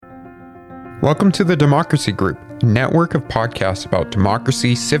Welcome to the Democracy Group, a network of podcasts about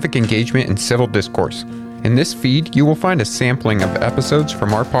democracy, civic engagement, and civil discourse. In this feed, you will find a sampling of episodes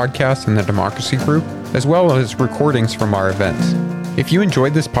from our podcast in the Democracy Group, as well as recordings from our events. If you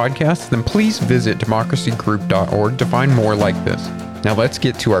enjoyed this podcast, then please visit democracygroup.org to find more like this. Now let's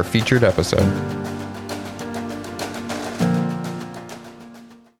get to our featured episode.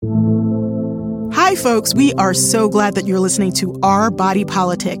 Hi, folks. We are so glad that you're listening to Our Body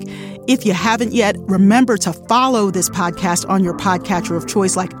Politic. If you haven't yet, remember to follow this podcast on your podcatcher of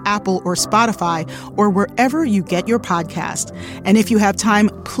choice like Apple or Spotify or wherever you get your podcast. And if you have time,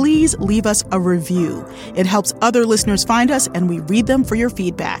 please leave us a review. It helps other listeners find us, and we read them for your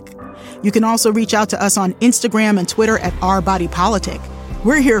feedback. You can also reach out to us on Instagram and Twitter at Our Body Politic.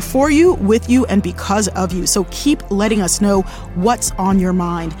 We're here for you, with you, and because of you, so keep letting us know what's on your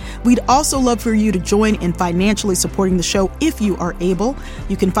mind. We'd also love for you to join in financially supporting the show if you are able.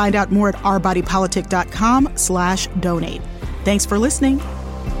 You can find out more at ourbodypolitic.com/donate. Thanks for listening.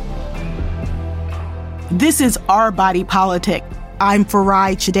 This is Our Body Politic. I'm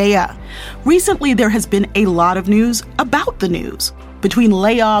Farai Chideya. Recently, there has been a lot of news about the news. Between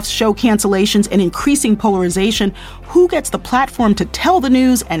layoffs, show cancellations, and increasing polarization, who gets the platform to tell the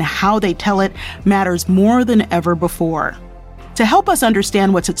news and how they tell it matters more than ever before. To help us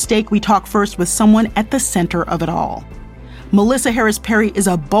understand what's at stake, we talk first with someone at the center of it all. Melissa Harris Perry is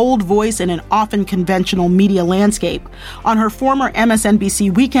a bold voice in an often conventional media landscape. On her former MSNBC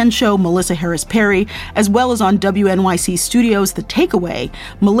weekend show, Melissa Harris Perry, as well as on WNYC Studios' The Takeaway,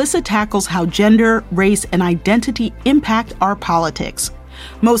 Melissa tackles how gender, race, and identity impact our politics.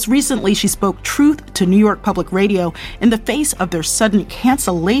 Most recently, she spoke truth to New York Public Radio in the face of their sudden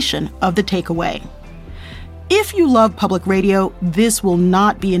cancellation of The Takeaway. If you love public radio, this will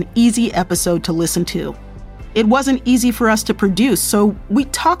not be an easy episode to listen to. It wasn't easy for us to produce, so we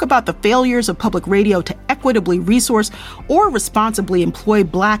talk about the failures of public radio to equitably resource or responsibly employ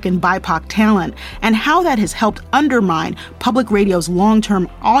Black and BIPOC talent, and how that has helped undermine public radio's long-term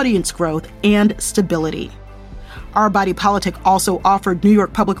audience growth and stability. Our Body Politic also offered New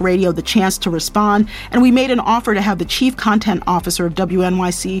York Public Radio the chance to respond, and we made an offer to have the Chief Content Officer of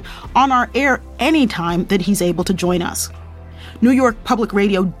WNYC on our air anytime that he's able to join us. New York Public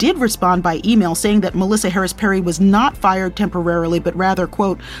Radio did respond by email saying that Melissa Harris Perry was not fired temporarily, but rather,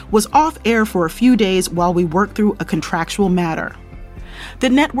 quote, was off air for a few days while we worked through a contractual matter. The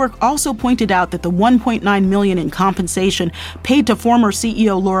network also pointed out that the $1.9 million in compensation paid to former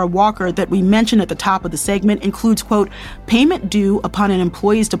CEO Laura Walker that we mentioned at the top of the segment includes, quote, payment due upon an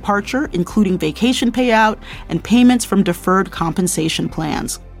employee's departure, including vacation payout and payments from deferred compensation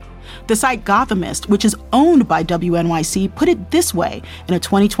plans. The site Gothamist, which is owned by WNYC, put it this way in a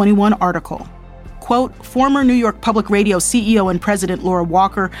 2021 article. Quote, former New York Public Radio CEO and President Laura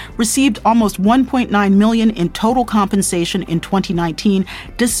Walker received almost $1.9 million in total compensation in 2019,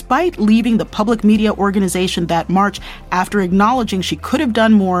 despite leaving the public media organization that March after acknowledging she could have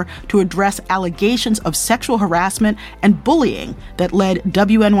done more to address allegations of sexual harassment and bullying that led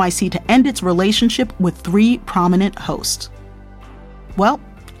WNYC to end its relationship with 3 prominent hosts. Well,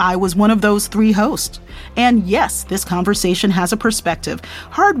 I was one of those 3 hosts. And yes, this conversation has a perspective.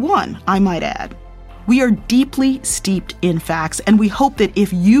 Hard won, I might add. We are deeply steeped in facts, and we hope that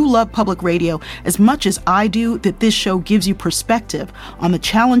if you love public radio as much as I do, that this show gives you perspective on the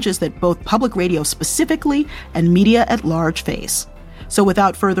challenges that both public radio specifically and media at large face. So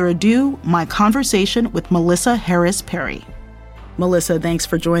without further ado, my conversation with Melissa Harris Perry. Melissa, thanks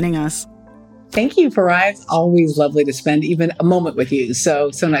for joining us. Thank you, Farai. It's always lovely to spend even a moment with you.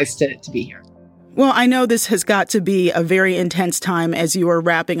 So nice to be here. Well, I know this has got to be a very intense time as you are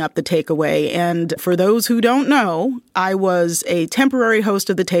wrapping up The Takeaway. And for those who don't know, I was a temporary host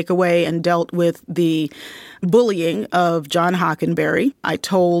of The Takeaway and dealt with the bullying of John Hockenberry. I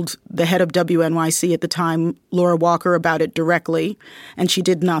told the head of WNYC at the time, Laura Walker, about it directly, and she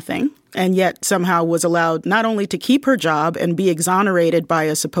did nothing. And yet somehow was allowed not only to keep her job and be exonerated by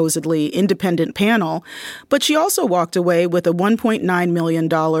a supposedly independent panel, but she also walked away with a $1.9 million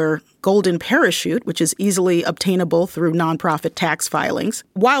golden parachute, which is easily obtainable through nonprofit tax filings,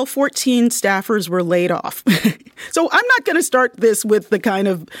 while 14 staffers were laid off. So I'm not going to start this with the kind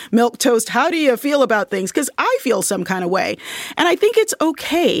of milquetoast, how do you feel about things? Because I feel some kind of way. And I think it's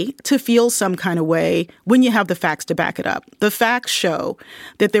okay to feel some kind of way when you have the facts to back it up. The facts show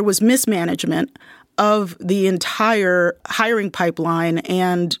that there was mismanagement of the entire hiring pipeline,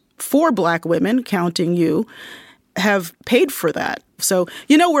 and 4 Black women, counting you, have paid for that. So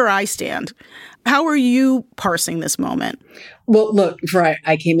you know where I stand. How are you parsing this moment? Well, look, before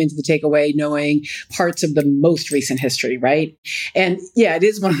I came into the takeaway knowing parts of the most recent history, right? And yeah, it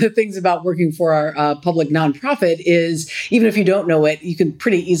is one of the things about working for our public nonprofit is even if you don't know it, you can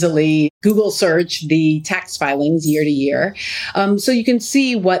pretty easily Google search the tax filings year to year. So you can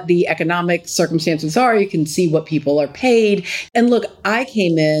see what the economic circumstances are. You can see what people are paid. And look, I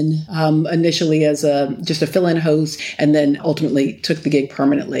came in initially as just a fill-in host and then ultimately took the gig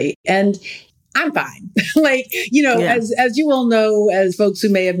permanently. And I'm fine. As you all know, as folks who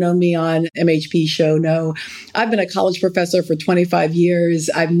may have known me on MHP show know, I've been a college professor for 25 years.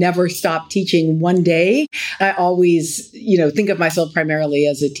 I've never stopped teaching one day. I always, think of myself primarily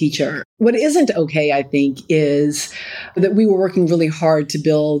as a teacher. What isn't okay, I think, is that we were working really hard to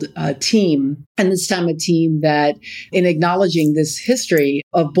build a team, and this time a team that, in acknowledging this history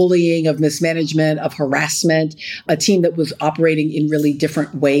of bullying, of mismanagement, of harassment, a team that was operating in really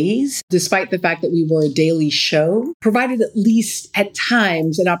different ways, despite the fact that we were a daily show, provided at least at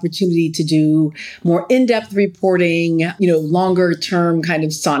times an opportunity to do more in-depth reporting, longer term kind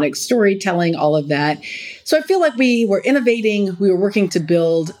of sonic storytelling, all of that. So I feel like we were innovating. We were working to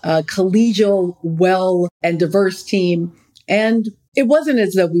build a collegial, well, and diverse team. And it wasn't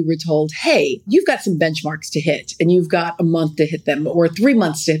as though we were told, hey, you've got some benchmarks to hit and you've got a month to hit them or 3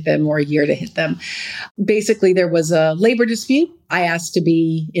 months to hit them or a year to hit them. Basically, there was a labor dispute. I asked to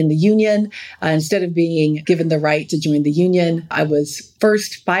be in the union. Instead of being given the right to join the union, I was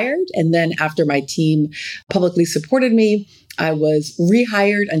first fired. And then after my team publicly supported me, I was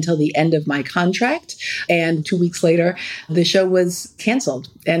rehired until the end of my contract. And 2 weeks later, the show was canceled.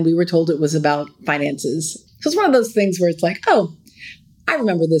 And we were told it was about finances. So it's one of those things where it's like, oh, I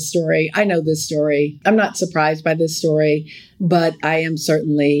remember this story. I know this story. I'm not surprised by this story, but I am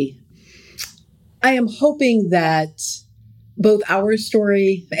hoping that both our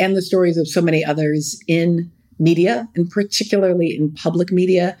story and the stories of so many others in media, and particularly in public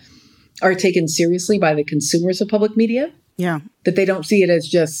media, are taken seriously by the consumers of public media. Yeah. That they don't see it as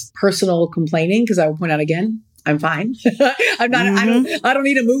just personal complaining, because I will point out again, I'm fine. I'm not, I don't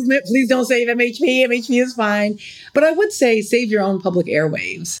need a movement. Please don't save MHP. MHP is fine. But I would say save your own public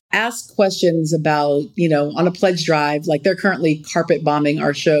airwaves. Ask questions about, on a pledge drive, like they're currently carpet bombing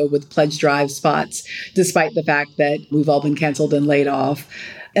our show with pledge drive spots, despite the fact that we've all been canceled and laid off.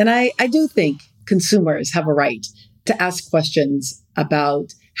 And I do think consumers have a right to ask questions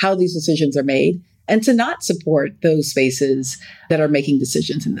about how these decisions are made and to not support those spaces that are making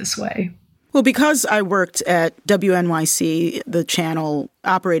decisions in this way. Well, because I worked at WNYC, the channel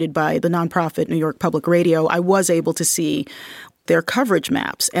operated by the nonprofit New York Public Radio, I was able to see their coverage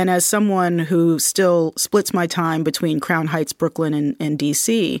maps. And as someone who still splits my time between Crown Heights, Brooklyn, and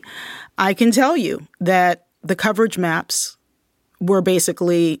D.C., I can tell you that the coverage maps were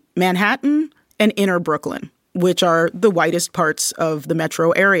basically Manhattan and inner Brooklyn, which are the whitest parts of the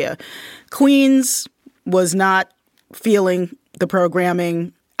metro area. Queens was not feeling the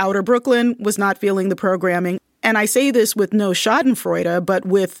programming. Outer Brooklyn was not feeling the programming. And I say this with no schadenfreude, but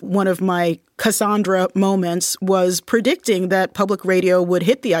with one of my Cassandra moments was predicting that public radio would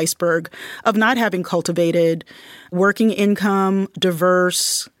hit the iceberg of not having cultivated working income,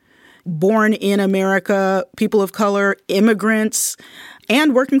 diverse, born in America, people of color, immigrants,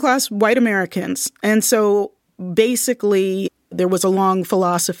 and working class white Americans. And so basically, there was a long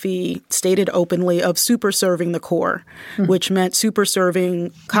philosophy stated openly of super serving the core, which meant super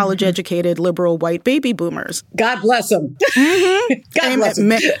serving college-educated liberal white baby boomers. God bless them. God bless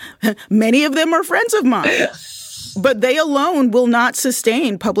them. Many of them are friends of mine. But they alone will not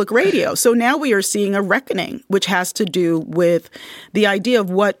sustain public radio. So now we are seeing a reckoning, which has to do with the idea of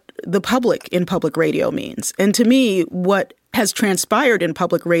what the public in public radio means. And to me, what has transpired in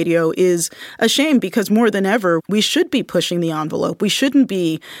public radio is a shame, because more than ever, we should be pushing the envelope. We shouldn't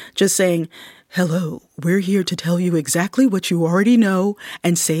be just saying, hello, we're here to tell you exactly what you already know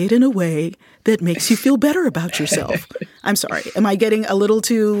and say it in a way that makes you feel better about yourself. I'm sorry. Am I getting a little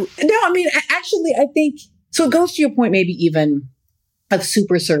too... No, I mean, actually, I think... So it goes to your point, maybe even of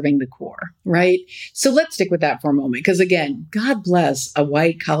super serving the core, right? So let's stick with that for a moment. Because again, God bless a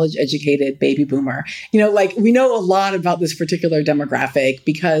white college-educated baby boomer. We know a lot about this particular demographic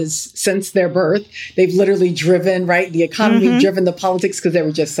because since their birth, they've literally driven, right, the economy, driven the politics, because there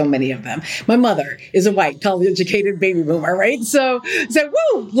were just so many of them. My mother is a white college-educated baby boomer, right? So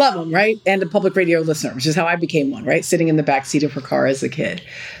woo, love them, right? And a public radio listener, which is how I became one, right? Sitting in the backseat of her car as a kid.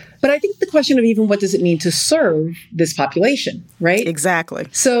 But I think the question of even what does it mean to serve this population, right? Exactly.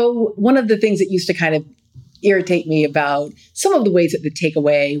 So one of the things that used to kind of irritate me about some of the ways that the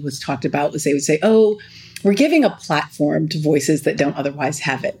takeaway was talked about was they would say, oh, we're giving a platform to voices that don't otherwise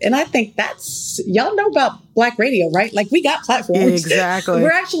have it. And I think y'all know about Black radio, right? Like, we got platforms. Exactly.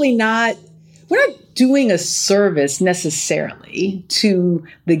 We're not doing a service necessarily to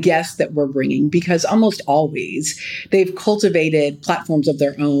the guests that we're bringing, because almost always they've cultivated platforms of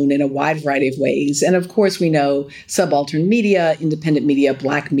their own in a wide variety of ways. And of course, we know subaltern media, independent media,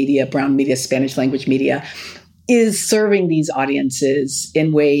 Black media, brown media, Spanish language media is serving these audiences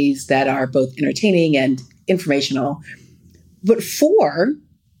in ways that are both entertaining and informational. But for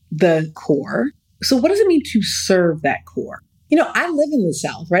the core, so what does it mean to serve that core? I live in the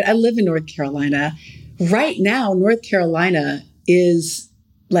South, right? I live in North Carolina. Right now, North Carolina is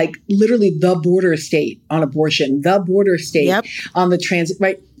like literally the border state on abortion, the border state on the transit,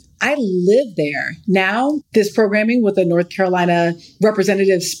 right? I live there. Now, this programming with a North Carolina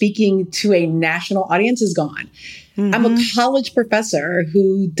representative speaking to a national audience is gone. Mm-hmm. I'm a college professor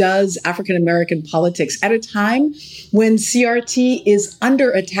who does African-American politics at a time when CRT is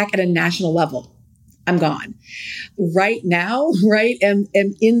under attack at a national level. I'm gone. Right now, right, and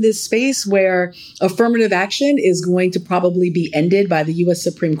in this space where affirmative action is going to probably be ended by the U.S.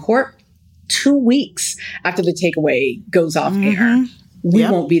 Supreme Court 2 weeks after the takeaway goes off air. We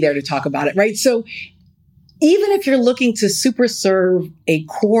won't be there to talk about it, right? So even if you're looking to super serve a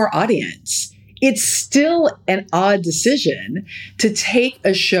core audience, it's still an odd decision to take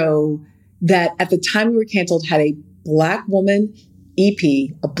a show that at the time we were canceled had a Black woman EP,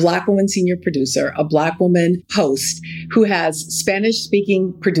 a Black woman senior producer, a Black woman host who has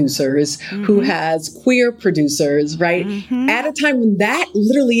Spanish-speaking producers, who has queer producers, right? At a time when that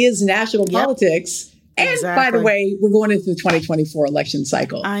literally is national politics. And by the way, we're going into the 2024 election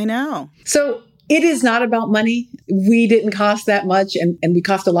cycle. I know. So it is not about money. We didn't cost that much, and we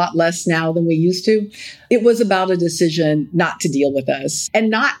cost a lot less now than we used to. It was about a decision not to deal with us, and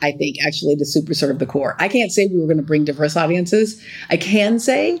not, I think, actually to super serve the core. I can't say we were going to bring diverse audiences. I can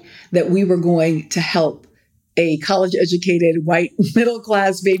say that we were going to help a college-educated, white,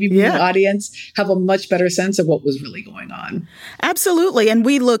 middle-class baby boom audience have a much better sense of what was really going on. Absolutely. And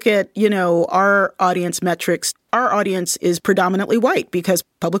we look at, our audience metrics. Our audience is predominantly white because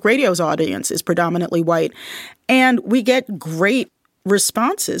public radio's audience is predominantly white. And we get great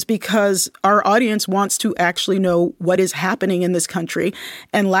responses because our audience wants to actually know what is happening in this country.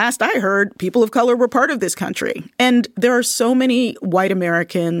 And last I heard, people of color were part of this country. And there are so many white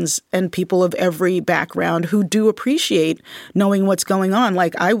Americans and people of every background who do appreciate knowing what's going on.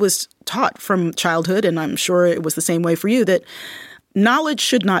 Like, I was taught from childhood, and I'm sure it was the same way for you, that knowledge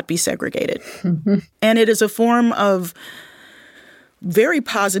should not be segregated. And it is a form of very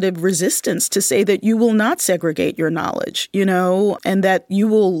positive resistance to say that you will not segregate your knowledge, and that you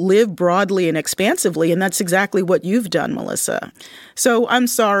will live broadly and expansively. And that's exactly what you've done, Melissa. So I'm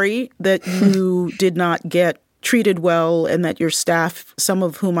sorry that you did not get treated well and that your staff, some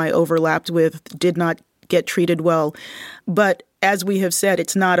of whom I overlapped with, did not get treated well. But as we have said,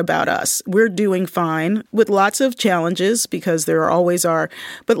 it's not about us. We're doing fine with lots of challenges because there always are.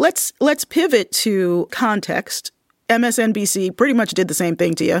 But let's pivot to context. MSNBC pretty much did the same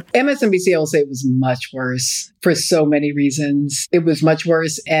thing to you. MSNBC, I will say, it was much worse for so many reasons. It was much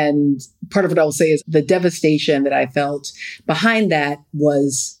worse. And part of what I will say is the devastation that I felt behind that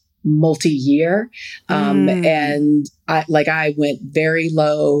was multi-year. And I went very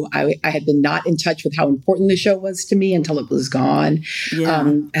low. I had been not in touch with how important the show was to me until it was gone.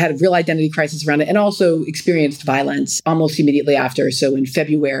 I had a real identity crisis around it, and also experienced violence almost immediately after. So in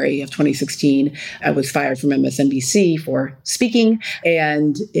February of 2016, I was fired from MSNBC for speaking.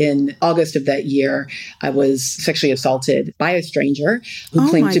 And in August of that year, I was sexually assaulted by a stranger who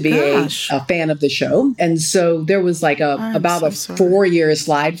claimed to be a fan of the show. And so there was like about a 4-year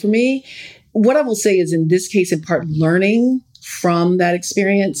slide for me. What I will say is, in this case, in part, learning from that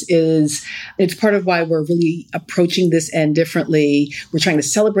experience it's part of why we're really approaching this end differently. We're trying to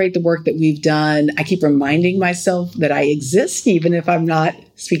celebrate the work that we've done. I keep reminding myself that I exist, even if I'm not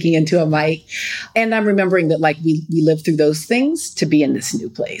speaking into a mic. And I'm remembering that we lived through those things to be in this new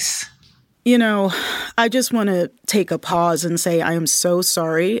place. I just want to take a pause and say I am so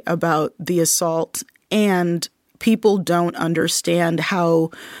sorry about the assault, and people don't understand how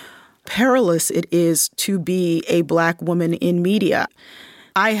perilous it is to be a Black woman in media.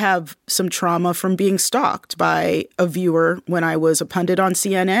 I have some trauma from being stalked by a viewer when I was a pundit on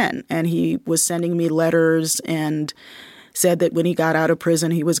CNN, and he was sending me letters and said that when he got out of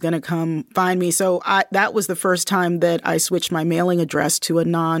prison, he was going to come find me. So that was the first time that I switched my mailing address to a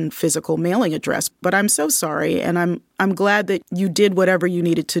non-physical mailing address. But I'm so sorry, and I'm glad that you did whatever you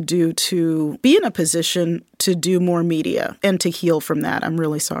needed to do to be in a position to do more media and to heal from that. I'm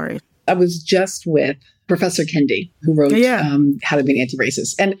really sorry. I was just with Professor Kendi, who wrote How to Be an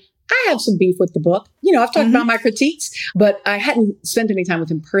Anti-Racist. And I have some beef with the book. I've talked about my critiques, but I hadn't spent any time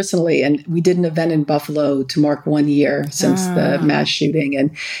with him personally. And we did an event in Buffalo to mark 1 year since the mass shooting.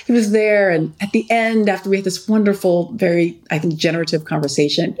 And he was there. And at the end, after we had this wonderful, very, I think, generative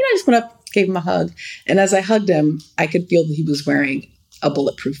conversation, I just went up, gave him a hug. And as I hugged him, I could feel that he was wearing a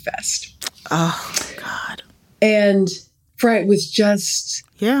bulletproof vest. Oh, God. And it was just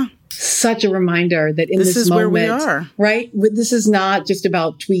such a reminder that in this moment, where we are. Right? This is not just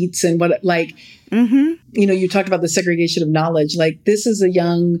about tweets and what, you talked about the segregation of knowledge. Like, this is a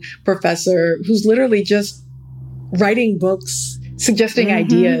young professor who's literally just writing books, suggesting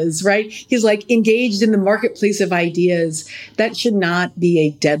ideas, right? He's like engaged in the marketplace of ideas. That should not be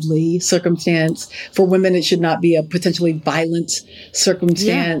a deadly circumstance. For women, it should not be a potentially violent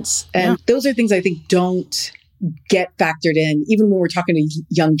circumstance. And those are things I think don't get factored in, even when we're talking to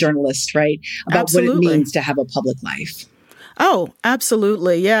young journalists, right? About what it means to have a public life. Oh,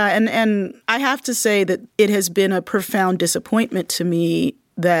 absolutely. Yeah. And I have to say that it has been a profound disappointment to me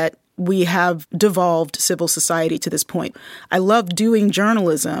that we have devolved civil society to this point. I love doing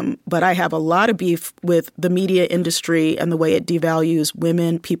journalism, but I have a lot of beef with the media industry and the way it devalues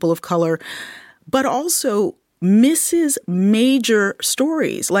women, people of color, but also misses major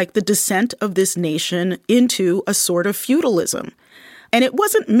stories like the descent of this nation into a sort of feudalism. And it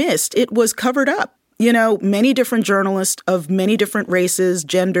wasn't missed. It was covered up. Many different journalists of many different races,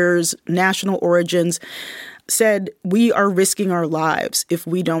 genders, national origins said, we are risking our lives if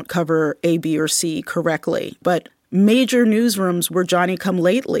we don't cover A, B, or C correctly. But major newsrooms were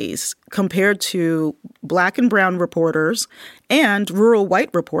Johnny-come-latelys compared to Black and brown reporters and rural white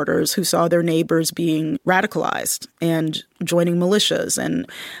reporters who saw their neighbors being radicalized and joining militias. And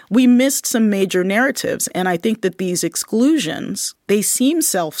we missed some major narratives. And I think that these exclusions, they seem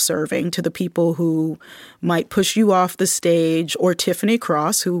self-serving to the people who might push you off the stage, or Tiffany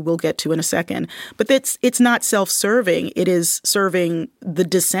Cross, who we'll get to in a second. But it's not self-serving. It is serving the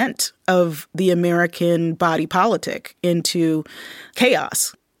descent of the American body politic into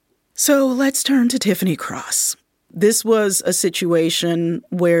chaos. So let's turn to Tiffany Cross. This was a situation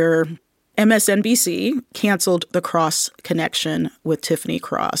where MSNBC canceled the Cross connection with Tiffany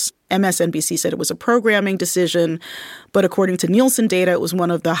Cross. MSNBC said it was a programming decision, but according to Nielsen data, it was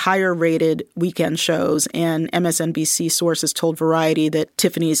one of the higher-rated weekend shows, and MSNBC sources told Variety that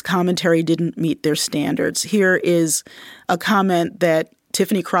Tiffany's commentary didn't meet their standards. Here is a comment that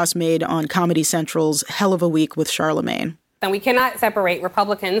Tiffany Cross made on Comedy Central's Hell of a Week with Charlemagne. And we cannot separate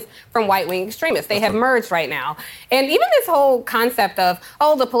Republicans from right-wing extremists. They have merged right now. And even this whole concept of,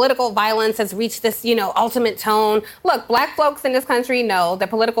 the political violence has reached this, ultimate tone. Look, Black folks in this country know that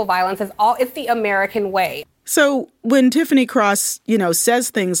political violence it's the American way. So when Tiffany Cross,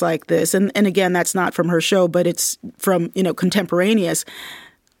 says things like this, and again, that's not from her show, but it's from, contemporaneous,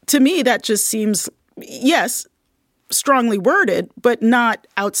 to me, that just seems, yes, strongly worded, but not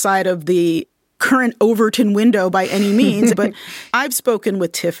outside of the current Overton window by any means. But I've spoken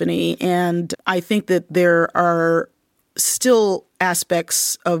with Tiffany, and I think that there are still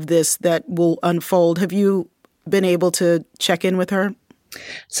aspects of this that will unfold. Have you been able to check in with her?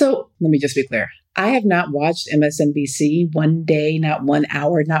 So let me just be clear. I have not watched MSNBC one day, not 1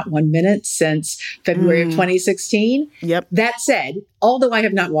 hour, not 1 minute since February of 2016. Yep. That said, although I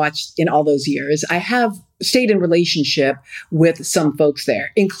have not watched in all those years, I have stayed in relationship with some folks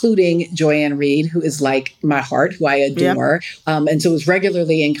there, including Joyanne Reed, who is like my heart, who I adore. Yep. And so was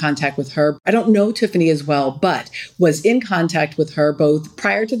regularly in contact with her. I don't know Tiffany as well, but was in contact with her both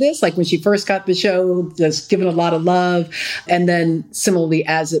prior to this, like when she first got the show, just given a lot of love. And then similarly,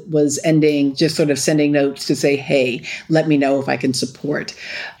 as it was ending, just sort of sending notes to say, hey, let me know if I can support.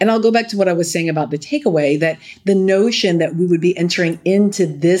 And I'll go back to what I was saying about the takeaway, that the notion that we would be entering into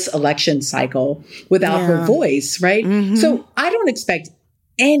this election cycle without her voice, right? Mm-hmm. So I don't expect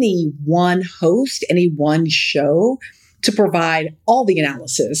any one host, any one show to provide all the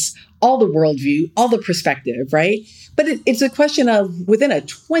analysis, all the worldview, all the perspective, right? But it's a question of within a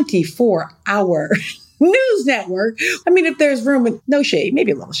 24-hour news network. I mean, if there's room, no shade,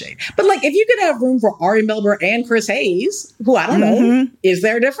 maybe a little shade, but like if you could have room for Ari Melber and Chris Hayes, who I don't know, is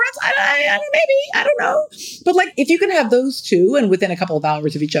there a difference? Maybe, I don't know. But like if you can have those two and within a couple of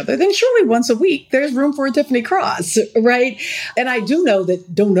hours of each other, then surely once a week there's room for a Tiffany Cross, right? And I do know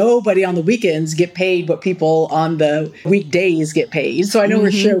that don't nobody on the weekends get paid what people on the weekdays get paid. So I know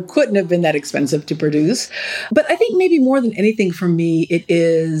her show couldn't have been that expensive to produce. But I think maybe more than anything for me, it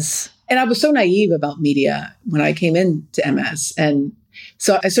is. And I was so naive about media when I came into MS. And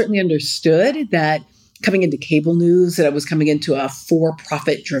so I certainly understood that coming into cable news, that I was coming into a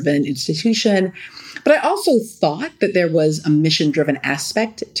for-profit driven institution. But I also thought that there was a mission-driven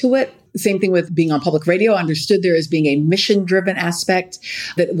aspect to it. Same thing with being on public radio. I understood there as being a mission-driven aspect,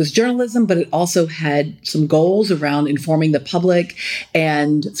 that it was journalism, but it also had some goals around informing the public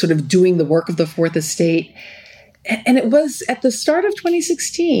and sort of doing the work of the Fourth Estate. And it was at the start of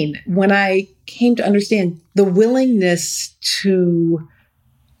 2016 when I came to understand the willingness to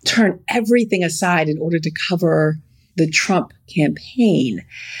turn everything aside in order to cover the Trump campaign,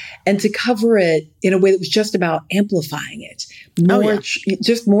 and to cover it in a way that was just about amplifying it.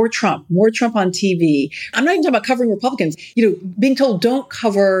 Just more Trump on TV. I'm not even talking about covering Republicans, being told don't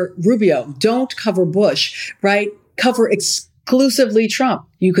cover Rubio, don't cover Bush, right? Cover exclusively Trump.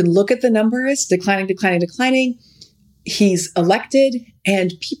 You can look at the numbers, declining. He's elected,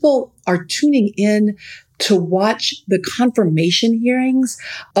 and people are tuning in to watch the confirmation hearings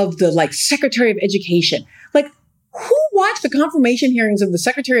of the Secretary of Education. Who watched the confirmation hearings of the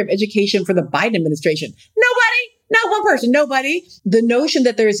Secretary of Education for the Biden administration? Nobody, not one person, nobody. The notion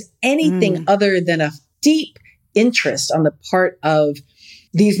that there's anything other than a deep interest on the part of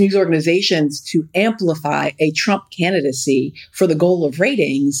these news organizations to amplify a Trump candidacy for the goal of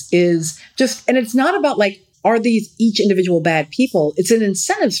ratings is just, and it's not about are these each individual bad people? It's an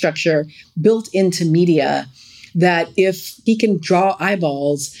incentive structure built into media that if he can draw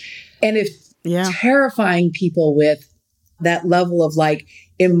eyeballs, and if terrifying people with that level of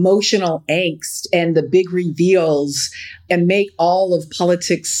emotional angst and the big reveals and make all of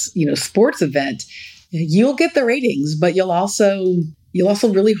politics, sports event, you'll get the ratings, but you'll also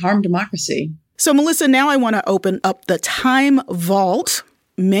really harm democracy. So, Melissa, now I want to open up the time vault.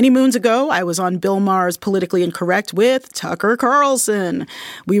 Many moons ago, I was on Bill Maher's Politically Incorrect with Tucker Carlson.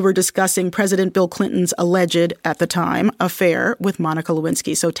 We were discussing President Bill Clinton's alleged, at the time, affair with Monica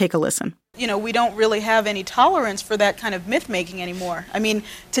Lewinsky. So take a listen. We don't really have any tolerance for that kind of myth-making anymore. I mean,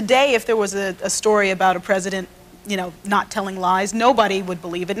 today, if there was a story about a president, not telling lies, nobody would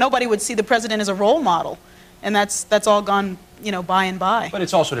believe it. Nobody would see the president as a role model. And that's all gone, by and by. But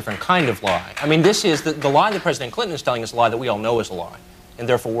it's also a different kind of lie. I mean, this is the lie that President Clinton is telling us, a lie that we all know is a lie. And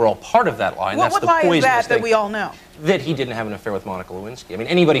therefore, we're all part of that lie. And that's what the lie poisonous is that thing, that we all know? That he didn't have an affair with Monica Lewinsky. I mean,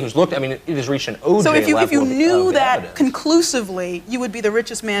 anybody who's looked, it has reached an OJ So if you knew of that evidence. Conclusively, you would be the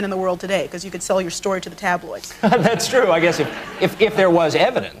richest man in the world today, because you could sell your story to the tabloids. That's true. I guess if there was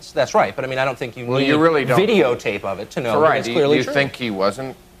evidence, that's right. But I don't think you need videotape of it to know that it's clearly true. Do you think he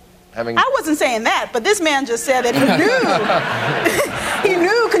wasn't having... I wasn't saying that, but this man just said that he knew. He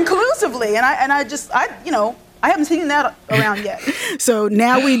knew conclusively, and I haven't seen that around yet. So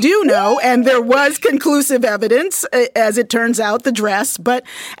now we do know, and there was conclusive evidence, as it turns out, the dress. But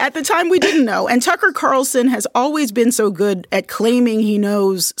at the time, we didn't know. And Tucker Carlson has always been so good at claiming he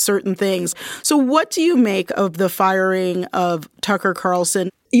knows certain things. So what do you make of the firing of Tucker Carlson?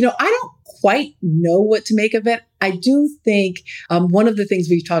 I don't quite know what to make of it. I do think one of the things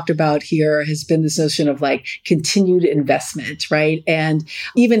we've talked about here has been this notion of continued investment, right? And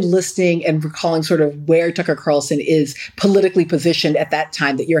even listing and recalling sort of where Tucker Carlson is politically positioned at that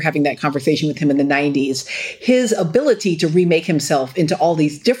time that you're having that conversation with him in the 90s. His ability to remake himself into all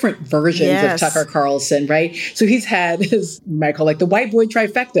these different versions of Tucker Carlson, right? So he's had his, you might call the white boy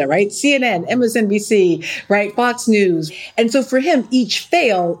trifecta, right? CNN, MSNBC, right? Fox News. And so for him, each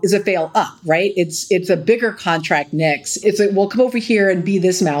fail is a fail up, right? It's a bigger contract next. It's we'll come over here and be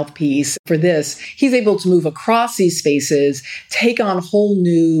this mouthpiece for this. He's able to move across these spaces, take on whole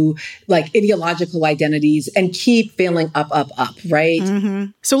new ideological identities, and keep failing up, right?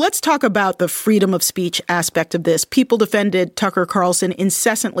 Mm-hmm. So let's talk about the freedom of speech aspect of this. People defended Tucker Carlson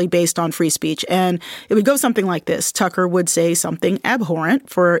incessantly based on free speech, and it would go something like this. Tucker would say something abhorrent.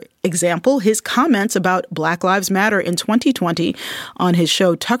 For example, his comments about Black Lives Matter in 2020 on his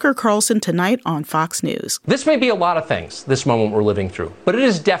show Tucker Carlson Tonight on Fox News. This may be a lot of things, this moment we're living through, but it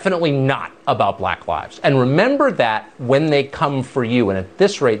is definitely not about Black lives. And remember that when they come for you, and at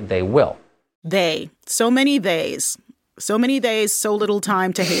this rate, they will. They. So many theys. So many days, so little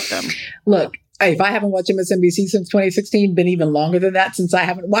time to hate them. Look, if I haven't watched MSNBC since 2016, been even longer than that since I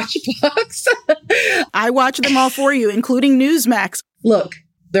haven't watched Fox. I watch them all for you, including Newsmax. Look,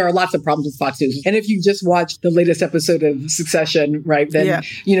 there are lots of problems with Fox News. And if you just watch the latest episode of Succession, right, then,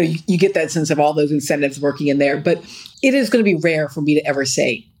 you get that sense of all those incentives working in there. But it is going to be rare for me to ever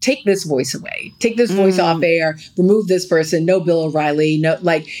say, take this voice away, take this voice off air, remove this person, no Bill O'Reilly, no,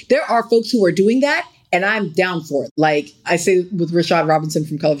 there are folks who are doing that. And I'm down for it. Like I say with Rashad Robinson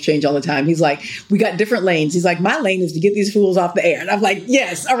from Color of Change all the time, he's like, we got different lanes. He's like, my lane is to get these fools off the air. And I'm like,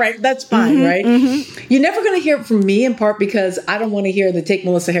 yes, all right, that's fine, right? You're never going to hear it from me, in part because I don't want to hear the take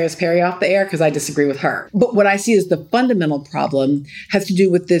Melissa Harris Perry off the air because I disagree with her. But what I see as the fundamental problem has to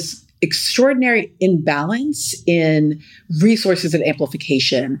do with this extraordinary imbalance in resources and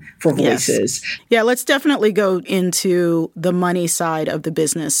amplification for voices. Yes. Yeah, let's definitely go into the money side of the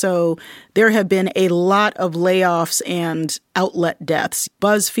business. So there have been a lot of layoffs and outlet deaths.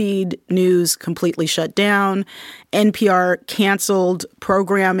 BuzzFeed News completely shut down. NPR canceled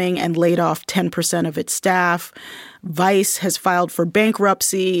programming and laid off 10% of its staff. Vice has filed for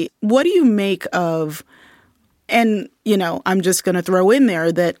bankruptcy. What do you make of... And, I'm just going to throw in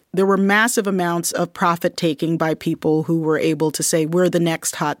there that there were massive amounts of profit taking by people who were able to say, we're the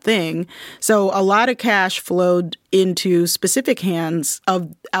next hot thing. So a lot of cash flowed into specific hands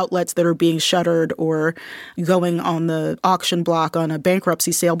of outlets that are being shuttered or going on the auction block on a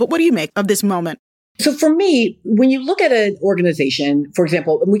bankruptcy sale. But what do you make of this moment? So for me, when you look at an organization, for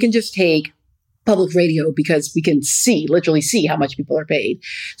example, and we can just take public radio because we can literally see how much people are paid.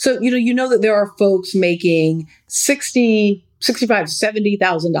 So, you know that there are folks making $60,000, $65,000,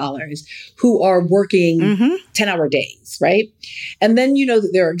 $70,000 who are working 10-hour days, right? And then you know that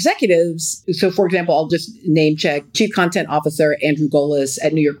there are executives. So, for example, I'll just name check Chief Content Officer Andrew Golis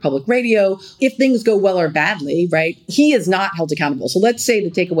at New York Public Radio. If things go well or badly, right, he is not held accountable. So let's say the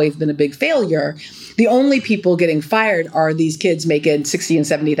takeaway has been a big failure. The only people getting fired are these kids making $60,000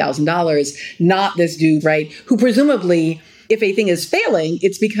 and $70,000, not this dude, right, who presumably, if a thing is failing,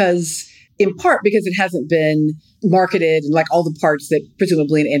 it's in part because it hasn't been marketed and like all the parts that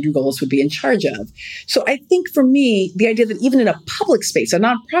presumably an Andrew Golis would be in charge of. So I think for me, the idea that even in a public space, a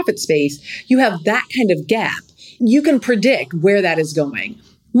nonprofit space, you have that kind of gap, you can predict where that is going.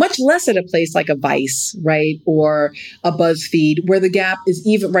 Much less at a place like a Vice, right, or a BuzzFeed, where the gap is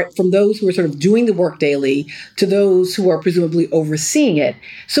even right from those who are sort of doing the work daily to those who are presumably overseeing it.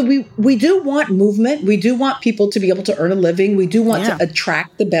 So we do want movement. We do want people to be able to earn a living. We do want to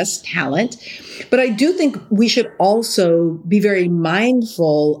attract the best talent. But I do think we should also be very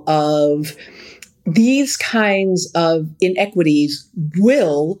mindful of these kinds of inequities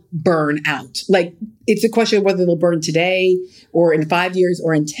will burn out. Like, it's a question of whether they'll burn today or in 5 years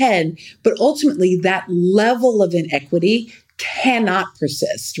or in 10, but ultimately that level of inequity cannot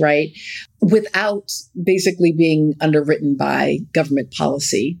persist, right? Without basically being underwritten by government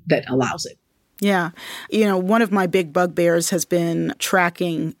policy that allows it. Yeah. One of my big bugbears has been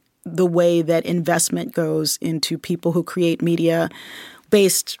tracking the way that investment goes into people who create media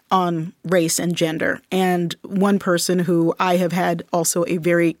based on race and gender. And one person who I have had also a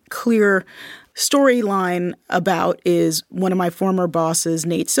very clear storyline about is one of my former bosses,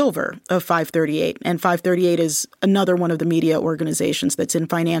 Nate Silver of 538. And 538 is another one of the media organizations that's in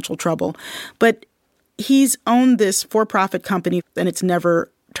financial trouble. But he's owned this for-profit company and it's never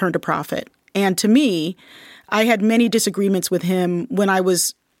turned a profit. And to me, I had many disagreements with him when I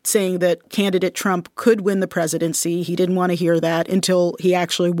was saying that candidate Trump could win the presidency. He didn't want to hear that until he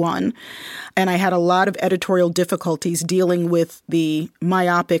actually won. And I had a lot of editorial difficulties dealing with the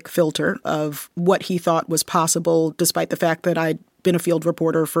myopic filter of what he thought was possible, despite the fact that I'd been a field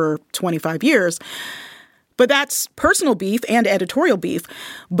reporter for 25 years. But that's personal beef and editorial beef.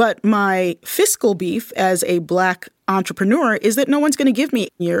 But my fiscal beef as a Black entrepreneur is that no one's going to give me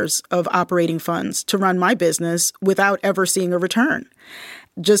years of operating funds to run my business without ever seeing a return.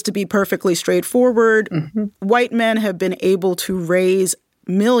 Just to be perfectly straightforward, white men have been able to raise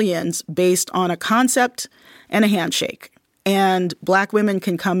millions based on a concept and a handshake. And Black women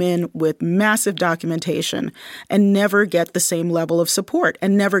can come in with massive documentation and never get the same level of support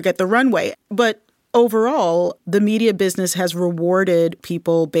and never get the runway. But overall, the media business has rewarded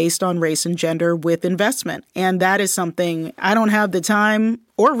people based on race and gender with investment. And that is something I don't have the time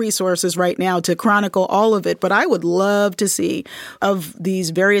or resources right now to chronicle all of it, but I would love to see of these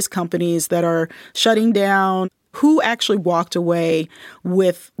various companies that are shutting down, who actually walked away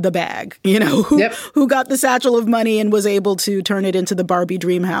with the bag, who got the satchel of money and was able to turn it into the Barbie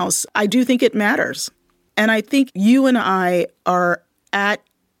dream house. I do think it matters. And I think you and I are at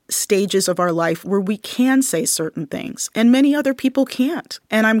stages of our life where we can say certain things and many other people can't.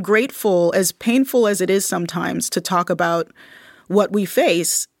 And I'm grateful, as painful as it is sometimes to talk about what we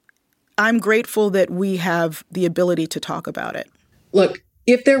face, I'm grateful that we have the ability to talk about it. Look,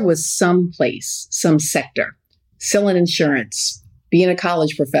 if there was some place, some sector, selling insurance, being a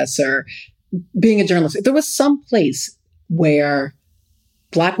college professor, being a journalist, if there was some place where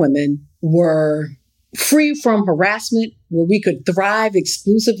Black women were free from harassment, where we could thrive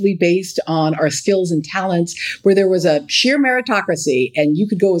exclusively based on our skills and talents, where there was a sheer meritocracy and you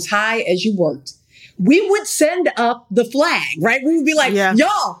could go as high as you worked, we would send up the flag, right? We would be like,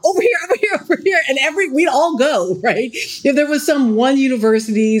 y'all, over here, over here, over here. And we'd all go, right? If there was some one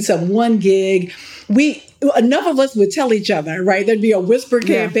university, some one gig, enough of us would tell each other, right? There'd be a whisper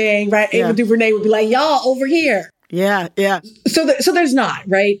campaign, right? Ava DuVernay would be like, y'all, over here. Yeah, yeah. So there's not,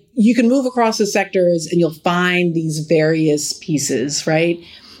 right? You can move across the sectors and you'll find these various pieces, right?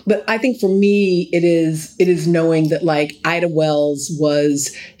 But I think for me, it is knowing that like Ida Wells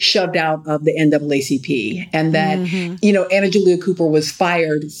was shoved out of the NAACP and that, Anna Julia Cooper was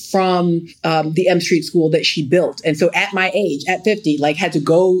fired from the M Street school that she built. And so at my age, at 50, like had to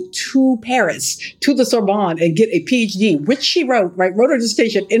go to Paris, to the Sorbonne and get a PhD, which she wrote her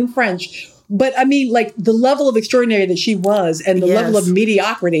dissertation in French. But I mean, like the level of extraordinary that she was and the level of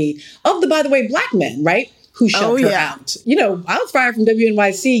mediocrity of the, by the way, Black men, right? Who shoved her out. I was fired from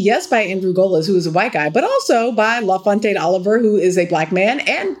WNYC, yes, by Andrew Golas, who is a white guy, but also by LaFontaine Oliver, who is a Black man,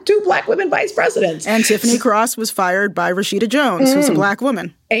 and 2 Black women vice presidents. And Tiffany Cross was fired by Rashida Jones, who's a Black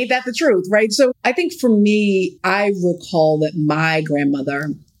woman. Ain't that the truth, right? So I think for me, I recall that my grandmother,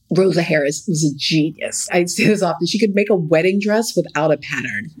 Rosa Harris, was a genius. I say this often. She could make a wedding dress without a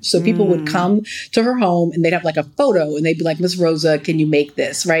pattern. So people would come to her home and they'd have like a photo and they'd be like, Miss Rosa, can you make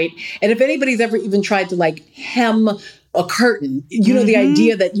this? Right. And if anybody's ever even tried to like hem a curtain, the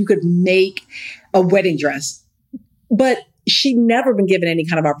idea that you could make a wedding dress, but she'd never been given any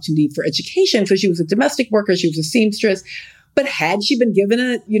kind of opportunity for education. So she was a domestic worker. She was a seamstress. But had she been given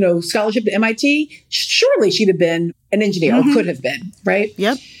a, scholarship to MIT, surely she'd have been an engineer or could have been. Right.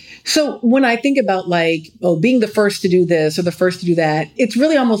 Yep. So when I think about like, being the first to do this or the first to do that, it's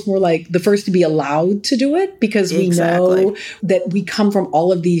really almost more like the first to be allowed to do it because we know that we come from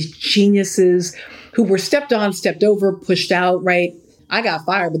all of these geniuses who were stepped on, stepped over, pushed out, right? I got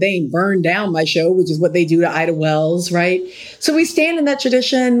fired, but they ain't burned down my show, which is what they do to Ida Wells, right? So we stand in that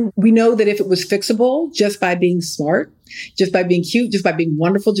tradition. We know that if it was fixable just by being smart, just by being cute, just by being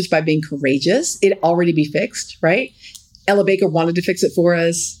wonderful, just by being courageous, it'd already be fixed, right? Ella Baker wanted to fix it for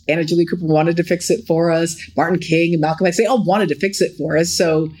us. Anna Julia Cooper wanted to fix it for us. Martin King and Malcolm X, they all wanted to fix it for us.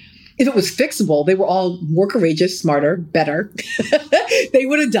 So if it was fixable, they were all more courageous, smarter, better. They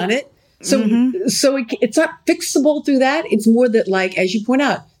would have done it. So it's not fixable through that. It's more that, like, as you point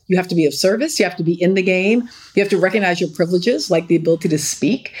out, you have to be of service. You have to be in the game. You have to recognize your privileges, like the ability to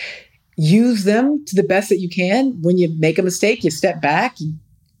speak. Use them to the best that you can. When you make a mistake, you step back, you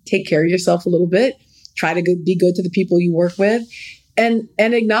take care of yourself a little bit. Try to be good to the people you work with and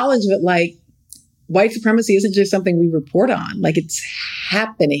acknowledge that like white supremacy isn't just something we report on. Like it's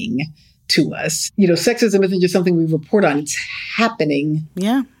happening to us. Sexism isn't just something we report on. It's happening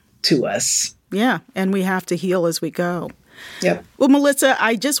to us. Yeah. And we have to heal as we go. Yep. Well, Melissa,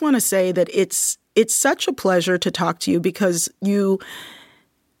 I just want to say that it's such a pleasure to talk to you because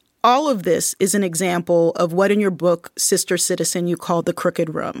all of this is an example of what in your book, Sister Citizen, you call the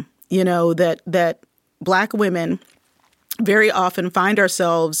crooked room. That Black women very often find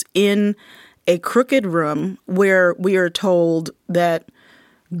ourselves in a crooked room where we are told that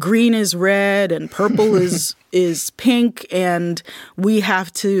green is red and purple is pink, and we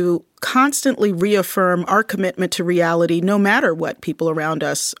have to constantly reaffirm our commitment to reality no matter what people around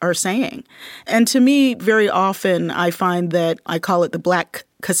us are saying. And to me, very often I find that I call it the Black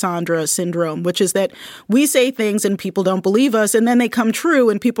Cassandra syndrome, which is that we say things and people don't believe us, and then they come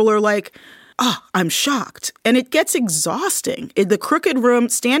true and people are like, oh, I'm shocked. And it gets exhausting. The crooked room,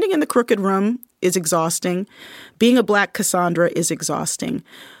 standing in the crooked room is exhausting. Being a Black Cassandra is exhausting.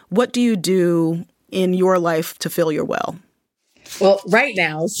 What do you do in your life to fill your well? Well, right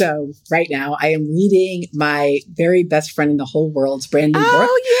now, I am reading my very best friend in the whole world's brand new book.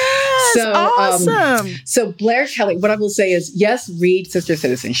 Oh, yes. Awesome. So Blair Kelly, what I will say is, yes, read Sister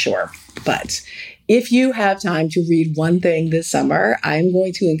Citizen, sure. But if you have time to read one thing this summer, I'm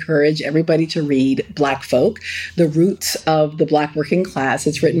going to encourage everybody to read Black Folk, The Roots of the Black Working Class.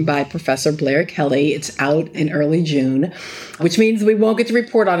 It's written by Professor Blair Kelly. It's out in early June, which means we won't get to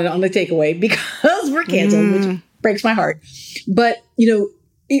report on it on the takeaway because we're canceled, which breaks my heart. But,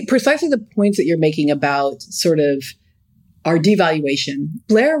 precisely the points that you're making about sort of our devaluation.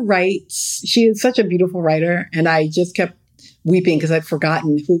 Blair writes, she is such a beautiful writer, and I just kept weeping because I'd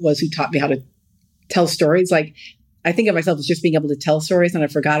forgotten who it was who taught me how to tell stories. Like, I think of myself as just being able to tell stories, and I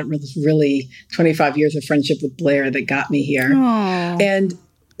forgot it was really 25 years of friendship with Blair that got me here. Aww. And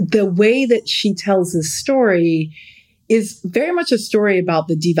the way that she tells this story is very much a story about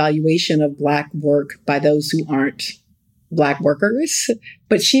the devaluation of Black work by those who aren't Black workers.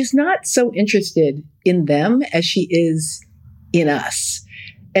 But she's not so interested in them as she is in us.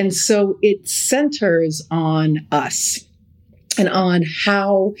 And so it centers on us and on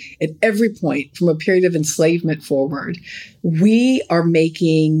how at every point from a period of enslavement forward, we are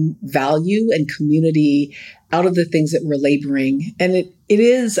making value and community out of the things that we're laboring. And it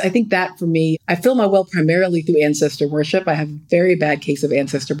is, I think that for me, I fill my well primarily through ancestor worship. I have a very bad case of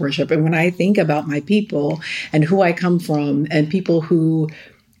ancestor worship. And when I think about my people and who I come from and people who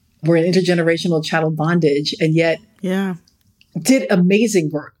were in intergenerational chattel bondage and yet did amazing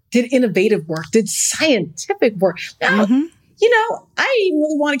work, did innovative work, did scientific work. Now, I didn't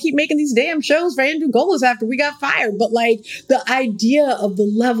really want to keep making these damn shows for Andrew Golos after we got fired. But like the idea of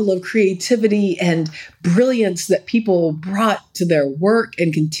the level of creativity and brilliance that people brought to their work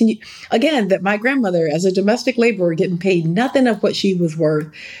and continue, again, that my grandmother as a domestic laborer getting paid nothing of what she was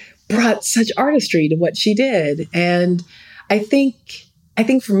worth brought such artistry to what she did. And I think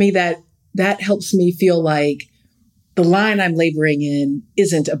for me that helps me feel like the line I'm laboring in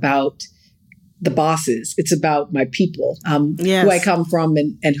isn't about the bosses. It's about my people, who I come from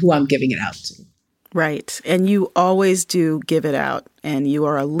and who I'm giving it out to. Right. And you always do give it out. And you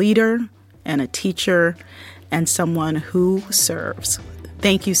are a leader and a teacher and someone who serves.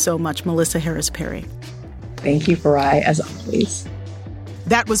 Thank you so much, Melissa Harris Perry. Thank you, Farai, as always.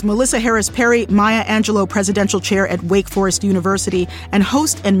 That was Melissa Harris Perry, Maya Angelou Presidential Chair at Wake Forest University and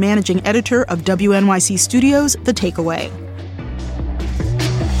host and managing editor of WNYC Studios, The Takeaway.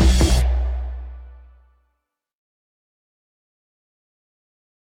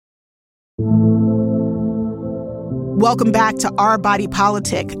 Welcome back to Our Body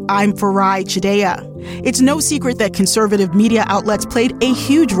Politic. I'm Farai Chideya. It's no secret that conservative media outlets played a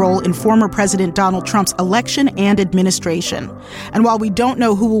huge role in former President Donald Trump's election and administration. And while we don't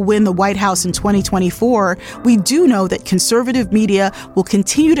know who will win the White House in 2024, we do know that conservative media will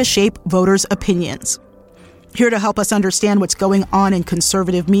continue to shape voters' opinions. Here to help us understand what's going on in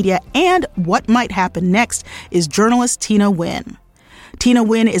conservative media and what might happen next is journalist Tina Nguyen. Tina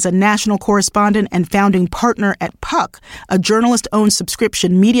Nguyen is a national correspondent and founding partner at Puck, a journalist-owned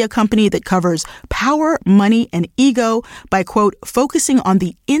subscription media company that covers power, money, and ego by, quote, focusing on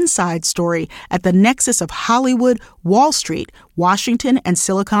the inside story at the nexus of Hollywood, Wall Street, Washington, and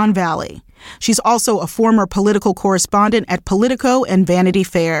Silicon Valley. She's also a former political correspondent at Politico and Vanity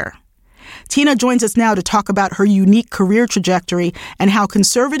Fair. Tina joins us now to talk about her unique career trajectory and how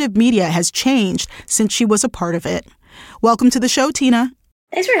conservative media has changed since she was a part of it. Welcome to the show, Tina.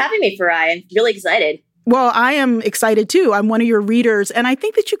 Thanks for having me, Farai. I'm really excited. Well, I am excited, too. I'm one of your readers, and I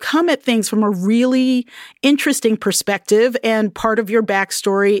think that you come at things from a really interesting perspective, and part of your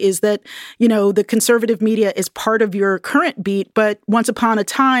backstory is that, the conservative media is part of your current beat, but once upon a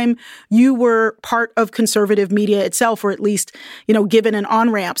time, you were part of conservative media itself, or at least, given an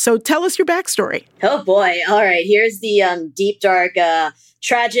on-ramp. So tell us your backstory. Oh, boy. All right. Here's the deep, dark,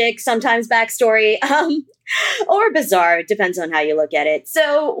 tragic, sometimes backstory. Or bizarre, depends on how you look at it.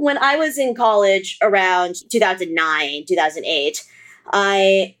 So when I was in college around 2009, 2008,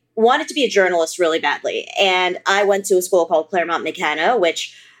 I wanted to be a journalist really badly. And I went to a school called Claremont McKenna,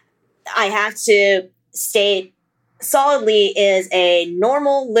 which I have to state solidly is a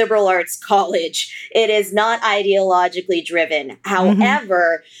normal liberal arts college. It is not ideologically driven.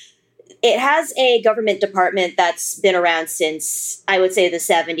 However, it has a government department that's been around since, I would say, the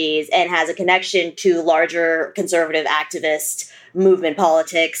 70s and has a connection to larger conservative activist movement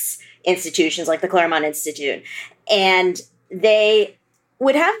politics institutions like the Claremont Institute. And they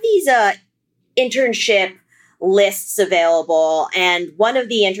would have these internship lists available. And one of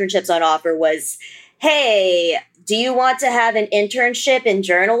the internships on offer was, hey, do you want to have an internship in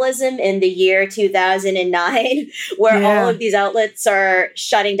journalism in the year 2009, where all of these outlets are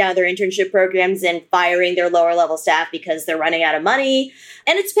shutting down their internship programs and firing their lower level staff because they're running out of money,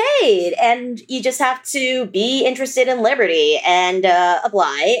 and it's paid, and you just have to be interested in liberty and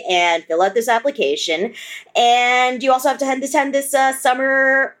apply and fill out this application, and you also have to attend this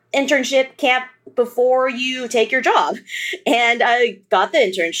summer internship camp before you take your job. And I got the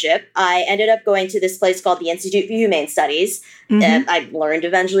internship. I ended up going to this place called the Institute for Humane Studies. And I learned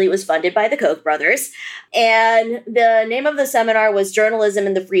eventually it was funded by the Koch brothers. And the name of the seminar was Journalism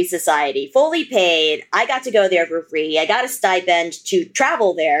in the Free Society. Fully paid. I got to go there for free. I got a stipend to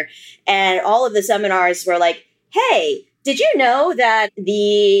travel there. And all of the seminars were like, hey, did you know that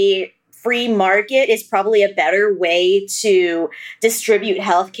the free market is probably a better way to distribute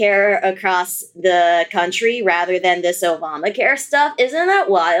healthcare across the country rather than this Obamacare stuff? Isn't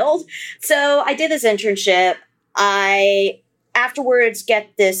that wild? So I did this internship. I afterwards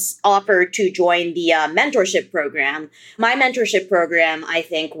get this offer to join the mentorship program. My mentorship program, I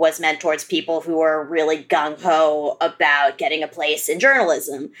think, was meant towards people who are really gung-ho about getting a place in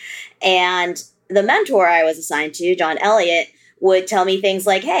journalism. And the mentor I was assigned to, John Elliott, would tell me things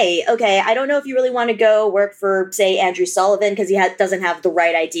like, hey, okay, I don't know if you really want to go work for, say, Andrew Sullivan because he doesn't have the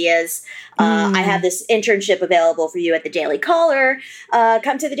right ideas. I have this internship available for you at the Daily Caller.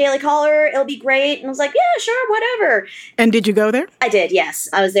 Come to the Daily Caller. It'll be great. And I was like, yeah, sure, whatever. And did you go there? I did, yes.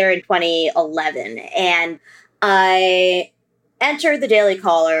 I was there in 2011. And I entered the Daily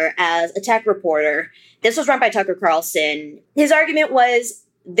Caller as a tech reporter. This was run by Tucker Carlson. His argument was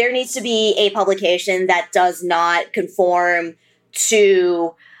there needs to be a publication that does not conform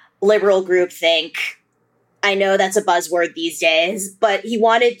to liberal groupthink. I know that's a buzzword these days, but he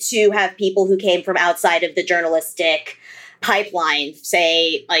wanted to have people who came from outside of the journalistic pipeline,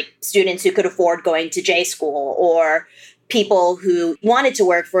 say like students who could afford going to J school or people who wanted to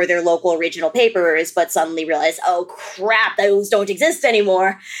work for their local regional papers, but suddenly realized, oh crap, those don't exist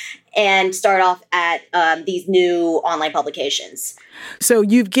anymore, and start off at these new online publications. So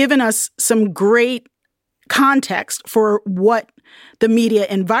you've given us some great context for what the media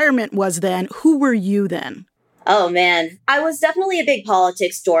environment was then. Who were you then? Oh, man. I was definitely a big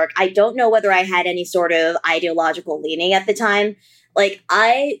politics dork. I don't know whether I had any sort of ideological leaning at the time. Like,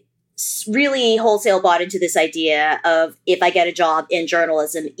 I really wholesale bought into this idea of if I get a job in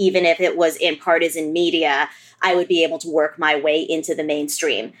journalism, even if it was in partisan media, I would be able to work my way into the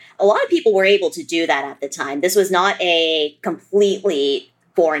mainstream. A lot of people were able to do that at the time. This was not a completely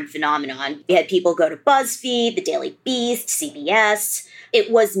foreign phenomenon. We had people go to BuzzFeed, The Daily Beast, CBS. It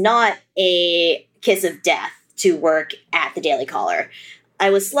was not a kiss of death to work at the Daily Caller. I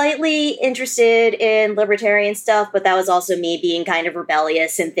was slightly interested in libertarian stuff, but that was also me being kind of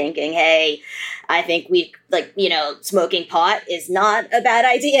rebellious and thinking, hey, I think smoking pot is not a bad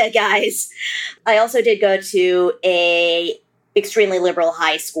idea, guys. I also did go to a extremely liberal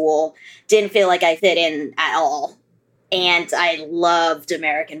high school. Didn't feel like I fit in at all. And I loved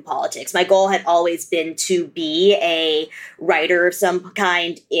American politics. My goal had always been to be a writer of some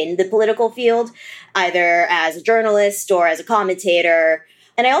kind in the political field, either as a journalist or as a commentator.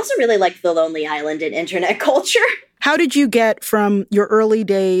 And I also really liked the Lonely Island and internet culture. How did you get from your early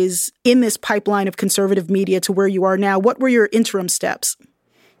days in this pipeline of conservative media to where you are now? What were your interim steps?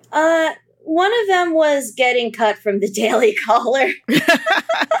 One of them was getting cut from the Daily Caller.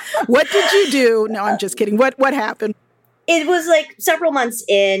 What did you do? No, I'm just kidding. What happened? It was like several months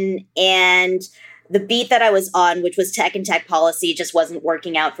in, and the beat that I was on, which was tech and tech policy, just wasn't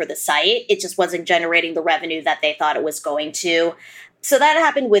working out for the site. It just wasn't generating the revenue that they thought it was going to. So that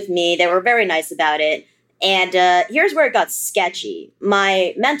happened with me. They were very nice about it. And here's where it got sketchy.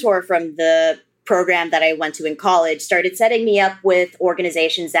 My mentor from the program that I went to in college started setting me up with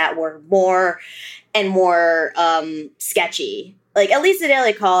organizations that were more and more sketchy. Like, at least the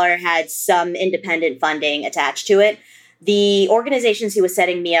Daily Caller had some independent funding attached to it. The organizations he was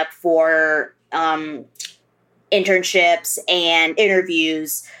setting me up for internships and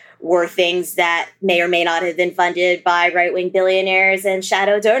interviews were things that may or may not have been funded by right-wing billionaires and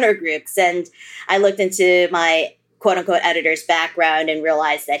shadow donor groups. And I looked into my quote-unquote editor's background and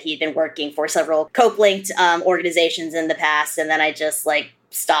realized that he'd been working for several Cope-linked organizations in the past. And then I just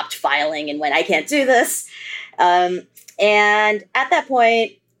stopped filing and went, I can't do this. And at that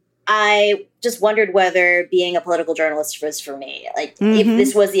point, I just wondered whether being a political journalist was for me. If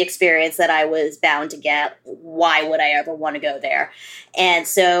this was the experience that I was bound to get, why would I ever want to go there? And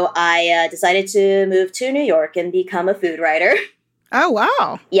so I decided to move to New York and become a food writer. Oh,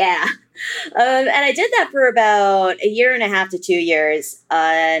 wow. Yeah. And I did that for about 1.5 to 2 years.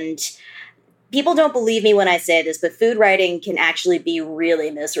 And people don't believe me when I say this, but food writing can actually be really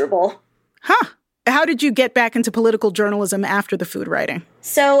miserable. Huh. How did you get back into political journalism after the food writing?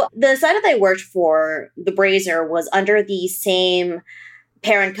 So the site that I worked for, The Brazier, was under the same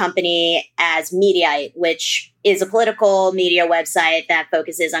parent company as Mediaite, which is a political media website that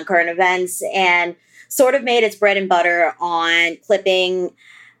focuses on current events and sort of made its bread and butter on clipping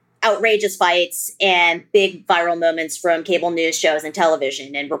outrageous fights and big viral moments from cable news shows and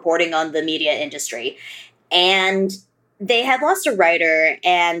television and reporting on the media industry. And they had lost a writer,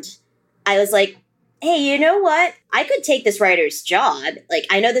 and I was like, hey, you know what? I could take this writer's job.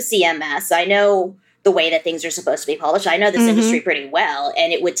 I know the CMS. I know the way that things are supposed to be published. I know this industry pretty well.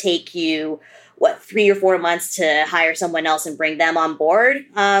 And it would take you, 3 or 4 months to hire someone else and bring them on board.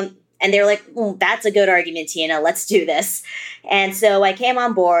 And they're like, that's a good argument, Tina. Let's do this. And so I came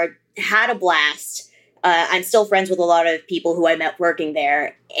on board, had a blast. I'm still friends with a lot of people who I met working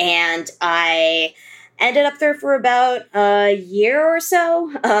there. And I ended up there for about a year or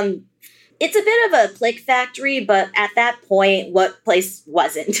so. It's a bit of a click factory, but at that point, what place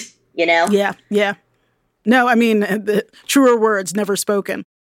wasn't, you know? Yeah. No, I mean, the truer words never spoken.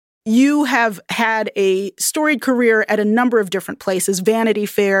 You have had a storied career at a number of different places. Vanity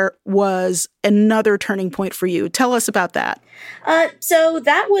Fair was another turning point for you. Tell us about that. So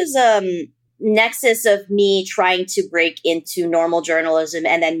that was nexus of me trying to break into normal journalism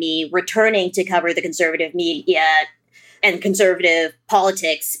and then me returning to cover the conservative media and conservative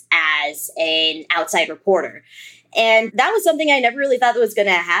politics as an outside reporter. And that was something I never really thought was going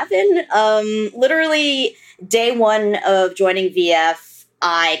to happen. Literally, day one of joining VF,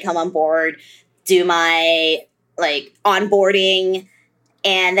 I come on board, do my onboarding,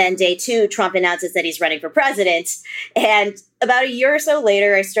 and then day two, Trump announces that he's running for president. And about a year or so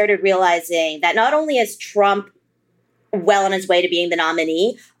later, I started realizing that not only is Trump well on his way to being the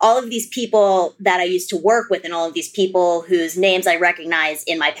nominee, all of these people that I used to work with and all of these people whose names I recognize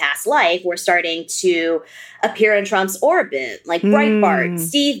in my past life were starting to appear in Trump's orbit, like Breitbart,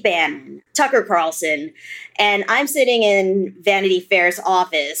 Steve Bannon, Tucker Carlson. And I'm sitting in Vanity Fair's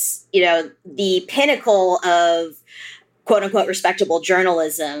office, the pinnacle of quote unquote respectable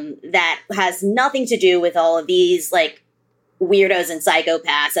journalism that has nothing to do with all of these weirdos and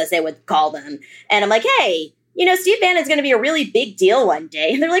psychopaths, as they would call them. And I'm like, hey, Steve Bannon's going to be a really big deal one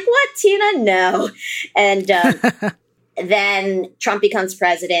day. And they're like, what, Tina? No. And then Trump becomes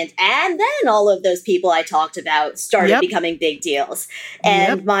president. And then all of those people I talked about started becoming big deals.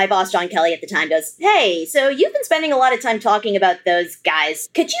 And my boss, John Kelly, at the time goes, hey, so you've been spending a lot of time talking about those guys.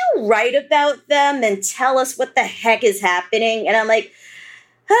 Could you write about them and tell us what the heck is happening? And I'm like,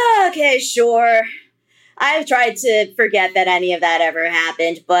 okay, sure. I've tried to forget that any of that ever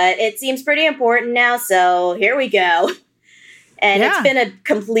happened, but it seems pretty important now, so here we go. And it's been a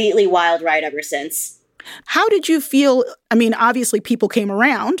completely wild ride ever since. How did you feel? I mean, obviously people came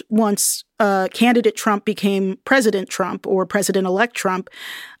around once candidate Trump became President Trump or President-elect Trump,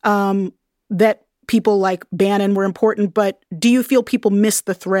 that people like Bannon were important, but do you feel people missed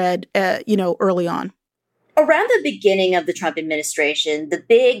the thread, early on? Around the beginning of the Trump administration, the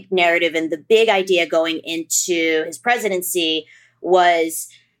big narrative and the big idea going into his presidency was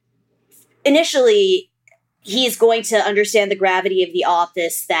initially he's going to understand the gravity of the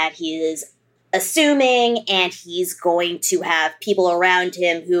office that he is assuming, and he's going to have people around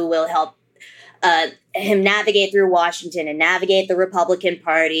him who will help him navigate through Washington and navigate the Republican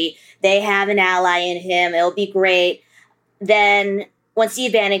Party. They have an ally in him. It'll be great. Then when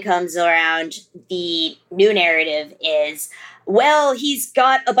Steve Bannon comes around, the new narrative is, well, he's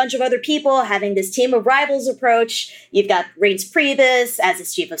got a bunch of other people having this team of rivals approach. You've got Reince Priebus as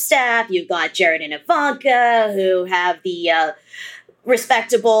his chief of staff. You've got Jared and Ivanka, who have the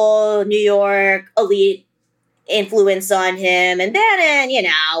respectable New York elite influence on him. And Bannon,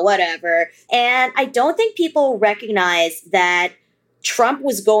 whatever. And I don't think people recognize that Trump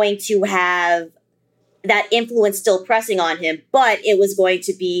was going to have that influence still pressing on him, but it was going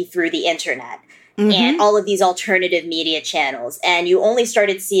to be through the internet and all of these alternative media channels. And you only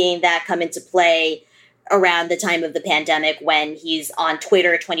started seeing that come into play around the time of the pandemic when he's on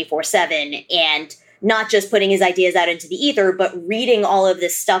Twitter 24/7 and not just putting his ideas out into the ether, but reading all of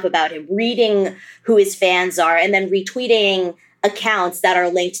this stuff about him, reading who his fans are, and then retweeting accounts that are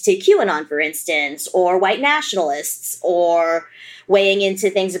linked to QAnon, for instance, or white nationalists, or weighing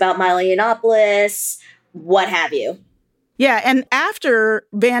into things about Milo Yiannopoulos, what have you. Yeah, and after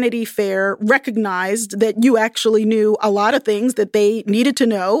Vanity Fair recognized that you actually knew a lot of things that they needed to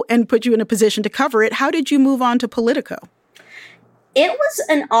know and put you in a position to cover it, how did you move on to Politico? It was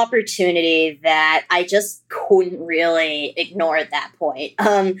an opportunity that I just couldn't really ignore at that point.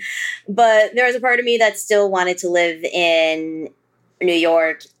 But there was a part of me that still wanted to live in New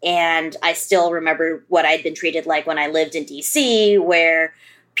York, and I still remember what I'd been treated like when I lived in DC, where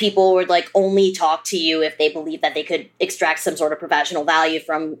people would only talk to you if they believed that they could extract some sort of professional value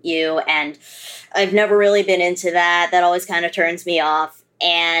from you. And I've never really been into that. That always kind of turns me off.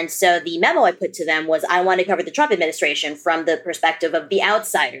 And so the memo I put to them was, I want to cover the Trump administration from the perspective of the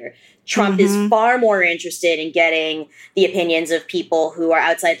outsider. Trump is far more interested in getting the opinions of people who are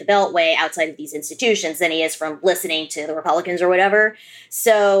outside the Beltway, outside of these institutions, than he is from listening to the Republicans or whatever.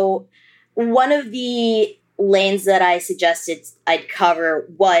 So one of the lanes that I suggested I'd cover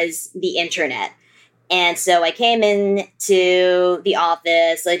was the internet. And so I came into the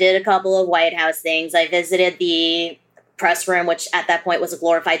office. I did a couple of White House things. I visited the press room, which at that point was a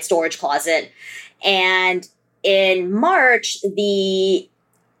glorified storage closet. And in March, the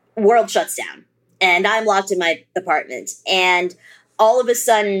world shuts down and I'm locked in my apartment. And all of a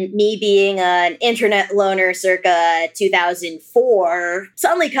sudden, me being an internet loner circa 2004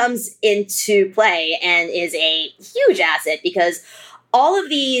 suddenly comes into play and is a huge asset, because all of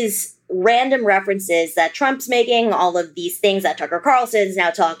these random references that Trump's making, all of these things that Tucker Carlson is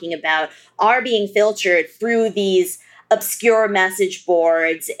now talking about, are being filtered through these obscure message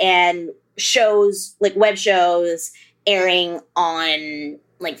boards and shows, like web shows airing on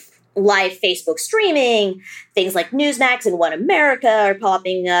like live Facebook streaming. Things like Newsmax and One America are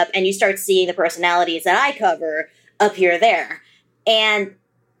popping up, and you start seeing the personalities that I cover appear there. And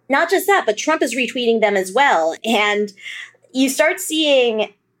not just that, but Trump is retweeting them as well. And you start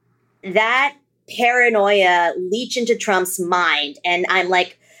seeing that paranoia leach into Trump's mind. And I'm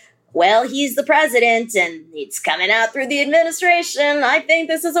like, well, he's the president and it's coming out through the administration. I think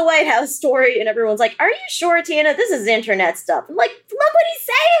this is a White House story. And everyone's like, are you sure, Tina? This is internet stuff. I'm like, look what he's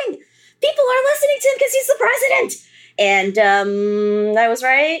saying. People are listening to him because he's the president. And I was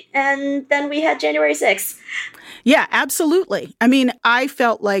right. And then we had January 6th. Yeah, absolutely. I mean, I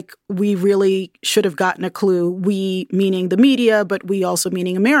felt like we really should have gotten a clue, we meaning the media, but we also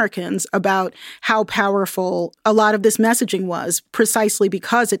meaning Americans, about how powerful a lot of this messaging was, precisely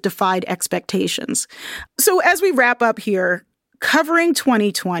because it defied expectations. So as we wrap up here, covering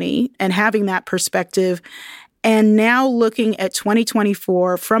 2020 and having that perspective, and now looking at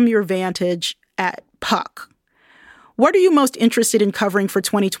 2024 from your vantage at Puck, what are you most interested in covering for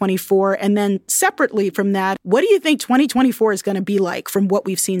 2024? And then separately from that, what do you think 2024 is going to be like from what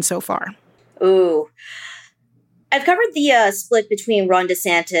we've seen so far? Ooh. I've covered the split between Ron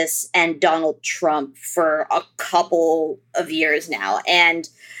DeSantis and Donald Trump for a couple of years now. And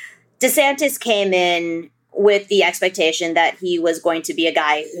DeSantis came in with the expectation that he was going to be a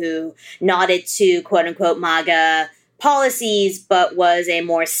guy who nodded to quote-unquote MAGA policies, but was a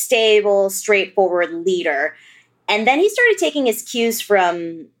more stable, straightforward leader. And then he started taking his cues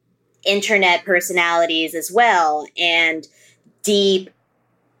from internet personalities as well, and deep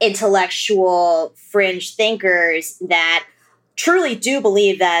intellectual fringe thinkers that truly do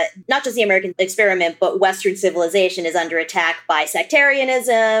believe that not just the American experiment, but Western civilization is under attack by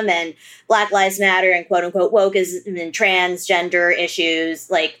sectarianism and Black Lives Matter and quote-unquote wokeism and transgender issues,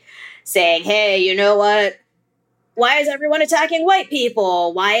 like saying, hey, you know what? Why is everyone attacking white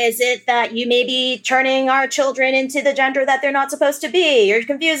people? Why is it that you may be turning our children into the gender that they're not supposed to be? You're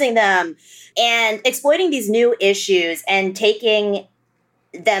confusing them. And exploiting these new issues and taking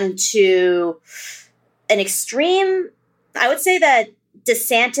them to an extreme. I would say that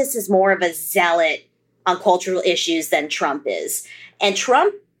DeSantis is more of a zealot on cultural issues than Trump is. And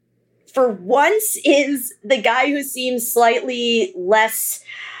Trump, for once, is the guy who seems slightly less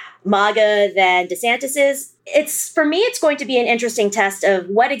MAGA than DeSantis is. For me, it's going to be an interesting test of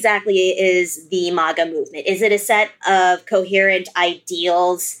what exactly is the MAGA movement. Is it a set of coherent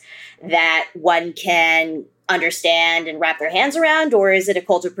ideals that one can understand and wrap their hands around, or is it a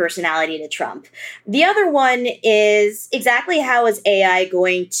cult of personality to Trump? The other one is exactly how is AI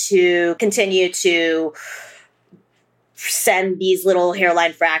going to continue to send these little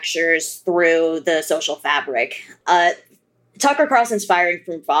hairline fractures through the social fabric? Tucker Carlson's firing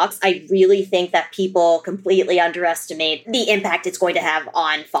from Fox, I really think that people completely underestimate the impact it's going to have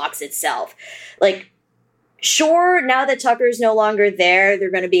on Fox itself. Like, sure, now that Tucker's no longer there,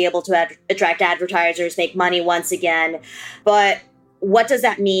 they're going to be able to attract advertisers, make money once again. But what does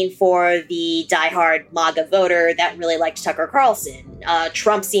that mean for the diehard MAGA voter that really liked Tucker Carlson?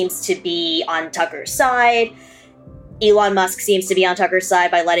 Trump seems to be on Tucker's side. Elon Musk seems to be on Tucker's side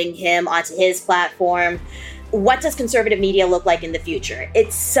by letting him onto his platform. What does conservative media look like in the future?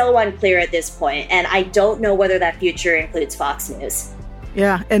 It's so unclear at this point, and I don't know whether that future includes Fox News.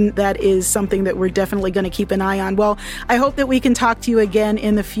 Yeah, and that is something that we're definitely going to keep an eye on. Well, I hope that we can talk to you again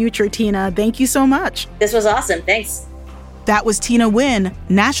in the future, Tina. Thank you so much. This was awesome. Thanks. That was Tina Nguyen,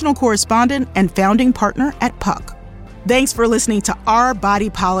 national correspondent and founding partner at Puck. Thanks for listening to Our Body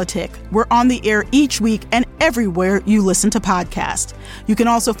Politic. We're on the air each week and everywhere you listen to podcasts. You can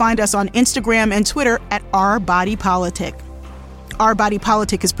also find us on Instagram and Twitter at Our Body Politic. Our Body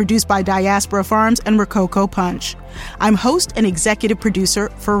Politic is produced by Diaspora Farms and Rococo Punch. I'm host and executive producer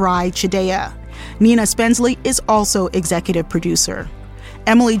Farai Chidea. Nina Spensley is also executive producer.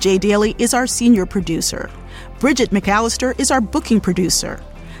 Emily J. Daly is our senior producer. Bridget McAllister is our booking producer.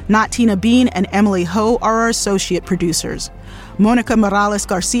 Not Tina Bean and Emily Ho are our associate producers. Monica Morales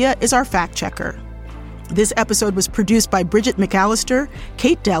Garcia is our fact checker. This episode was produced by Bridget McAllister,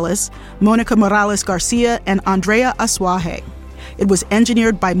 Kate Dellis, Monica Morales Garcia, and Andrea Asuaje. It was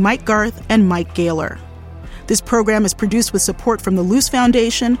engineered by Mike Garth and Mike Gaylor. This program is produced with support from the Luce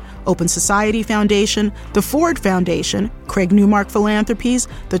Foundation, Open Society Foundation, the Ford Foundation, Craig Newmark Philanthropies,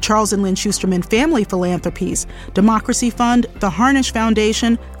 the Charles and Lynn Schusterman Family Philanthropies, Democracy Fund, the Harnish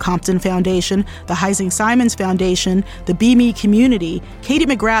Foundation, Compton Foundation, the Heising Simons Foundation, the Be Me Community, Katie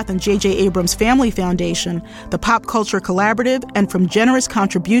McGrath and J.J. Abrams Family Foundation, the Pop Culture Collaborative, and from generous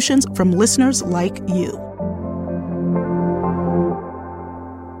contributions from listeners like you.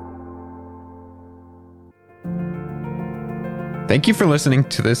 Thank you for listening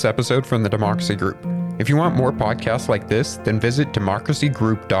to this episode from the Democracy Group. If you want more podcasts like this, then visit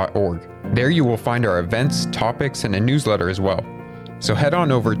democracygroup.org. There you will find our events, topics, and a newsletter as well. So head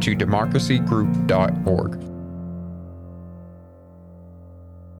on over to democracygroup.org.